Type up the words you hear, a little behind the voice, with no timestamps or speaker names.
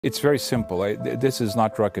It's very simple. This is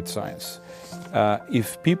not rocket science.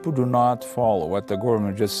 If people do not follow what the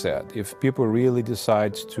government just said, if people really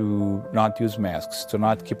decide to not use masks, to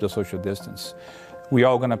not keep the social distance, we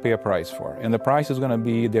are going to pay a price for it. And the price is going to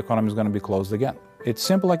be the economy is going to be closed again. It's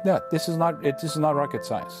simple like that. This is not rocket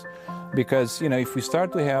science. Because, if we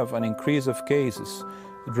start to have an increase of cases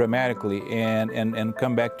dramatically and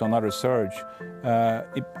come back to another surge,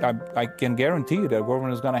 I can guarantee you that the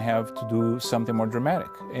government is going to have to do something more dramatic.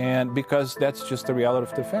 And because that's just the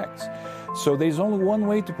reality of the facts. So there's only one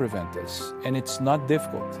way to prevent this, and it's not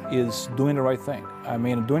difficult, is doing the right thing. I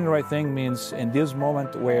mean, doing the right thing means in this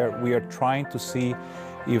moment where we are trying to see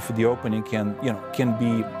if the opening can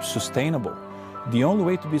be sustainable. The only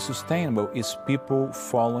way to be sustainable is people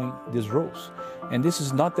following these rules. And this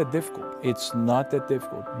is not that difficult. It's not that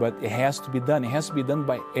difficult, but it has to be done. It has to be done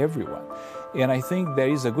by everyone. And I think there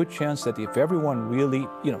is a good chance that if everyone really,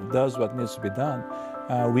 does what needs to be done,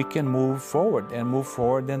 we can move forward and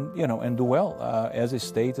do well as a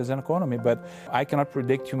state, as an economy. But I cannot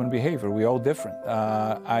predict human behavior. We're all different.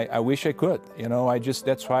 I wish I could.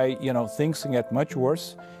 That's why, things can get much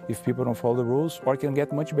worse if people don't follow the rules, or can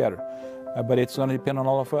get much better. But it's going to depend on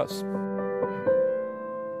all of us.